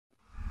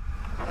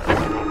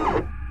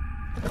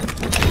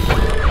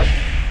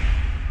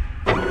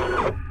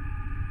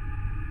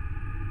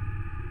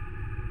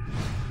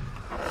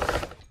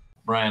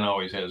Brian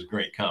always has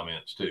great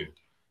comments too.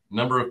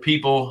 Number of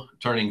people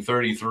turning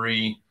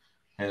 33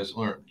 has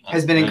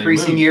been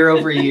increasing year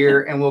over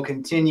year and will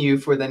continue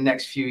for the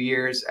next few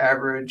years.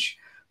 Average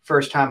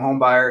first-time home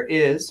buyer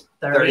is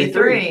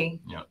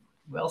 33. Yeah.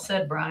 Well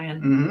said, Brian.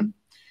 Mm-hmm.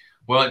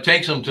 Well, it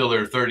takes them till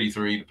they're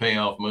 33 to pay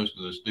off most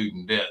of the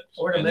student debt,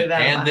 or to move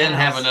out and then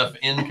house. have enough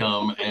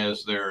income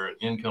as their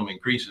income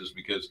increases,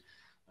 because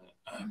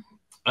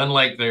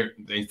unlike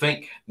they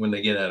think when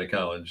they get out of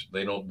college,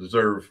 they don't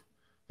deserve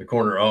the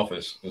corner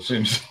office as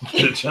soon as they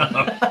get a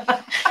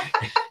job.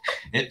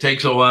 It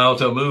takes a while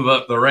to move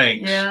up the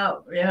ranks. Yeah,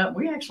 yeah.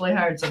 We actually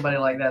hired somebody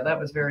like that. That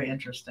was very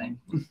interesting.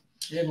 It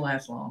didn't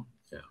last long.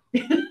 Yeah.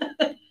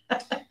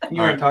 You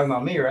weren't talking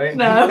about me, right?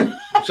 No.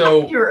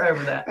 So you were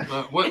over that.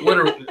 What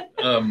are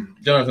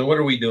Jonathan? What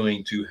are we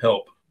doing to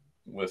help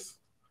with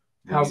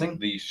housing?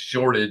 The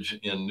shortage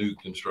in new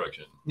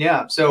construction.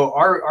 Yeah. So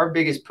our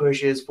biggest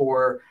push is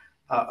for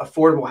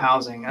affordable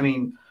housing. I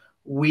mean,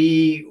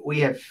 we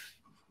have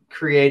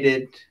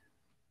created.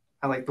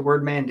 I like the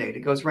word mandate.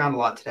 It goes around a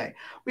lot today.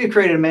 We have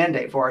created a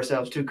mandate for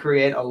ourselves to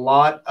create a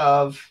lot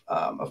of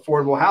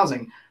affordable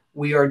housing.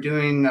 We are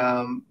doing,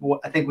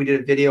 I think we did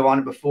a video on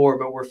it before,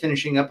 but we're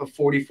finishing up a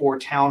 44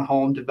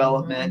 townhome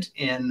development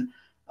in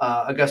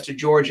Augusta,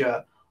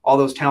 Georgia. All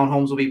those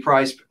townhomes will be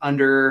priced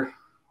under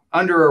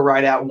or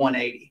right at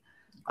 180.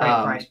 Great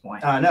price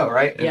point. I know,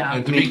 right? Yeah.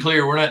 And to be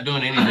clear, we're not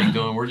doing anything to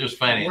them. We're just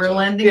financing. We're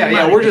lending.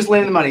 Yeah, we're just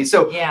lending the money.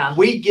 So yeah,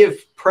 we give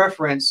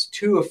preference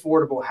to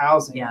affordable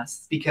housing.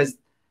 Yes. Because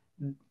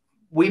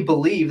we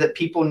believe that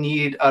people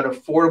need an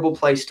affordable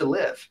place to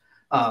live.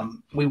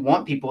 We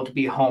want people to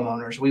be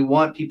homeowners. We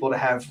want people to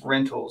have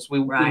rentals. We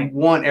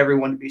want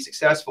everyone to be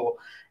successful,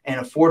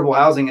 and affordable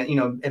housing,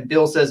 and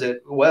Bill says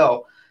it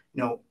well,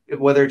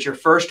 whether it's your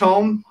first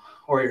home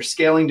or you're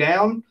scaling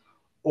down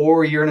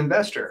or you're an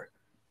investor,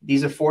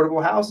 these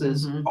affordable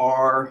houses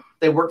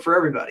they work for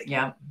everybody.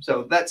 Yeah.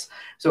 So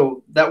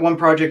that one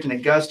project in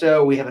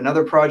Augusta, we have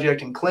another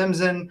project in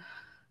Clemson,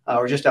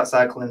 or just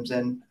outside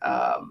Clemson.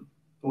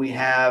 We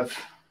have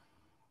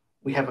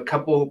a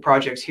couple of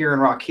projects here in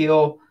Rock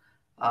Hill.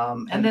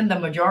 And then the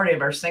majority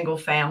of our single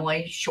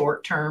family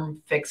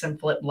short-term fix and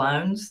flip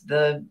loans,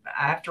 the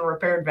after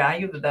repaired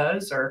value of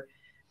those are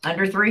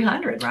under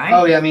 300, right?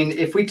 Oh yeah. I mean,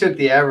 if we took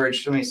the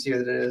average, let me see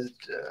what it is.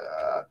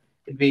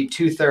 It'd be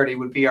 230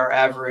 would be our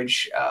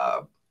average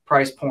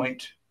price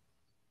point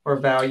or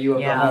value of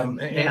the home.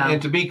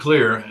 And to be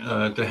clear,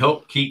 to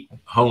help keep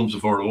homes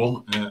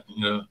affordable,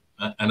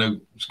 I know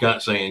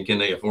Scott's saying, can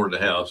they afford the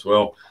house?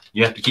 Well,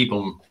 you have to keep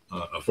them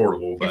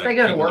affordable by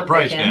keeping the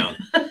price down.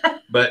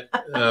 But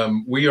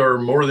we are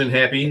more than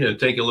happy to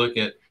take a look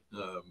at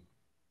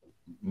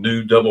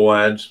new double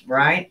wides.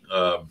 Right.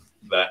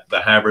 The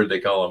hybrid, they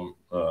call them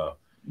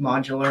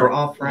modular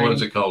off-frame. What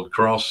is it called?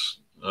 Cross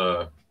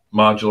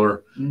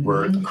modular,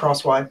 where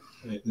cross wide.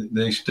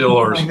 They still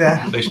are.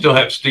 Like they still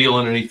have steel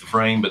underneath the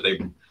frame, but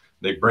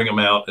they bring them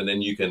out, and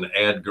then you can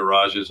add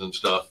garages and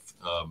stuff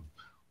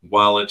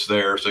while it's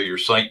there. So you're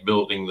site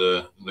building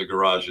the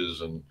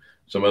garages and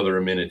some other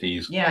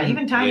amenities. Yeah,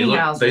 even tiny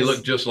houses. They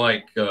look just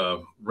like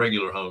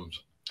regular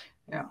homes.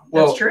 Yeah,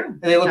 well, that's true.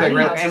 They look like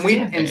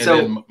and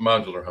so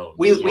modular homes.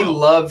 We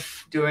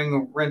love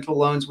doing rental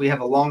loans. We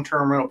have a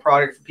long-term rental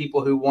product for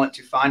people who want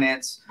to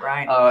finance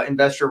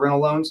investor rental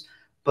loans.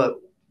 But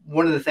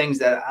one of the things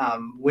that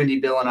Wendy,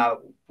 Bill, and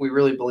we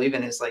really believe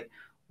in is, like,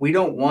 we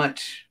don't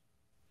want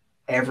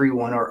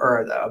everyone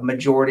or the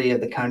majority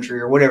of the country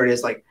or whatever it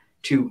is, like,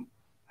 to,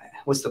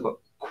 what's the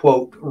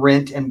quote,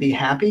 rent and be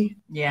happy.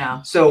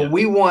 Yeah. So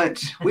we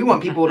want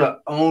people to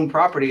own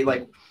property.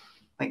 Like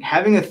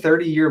having a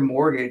 30-year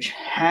mortgage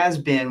has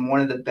been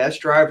one of the best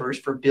drivers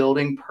for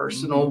building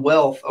personal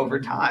wealth over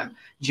time,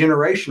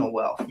 generational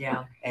wealth.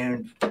 Yeah.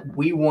 And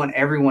we want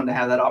everyone to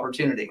have that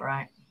opportunity.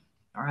 Right.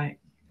 All right.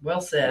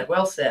 Well said.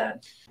 Well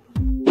said.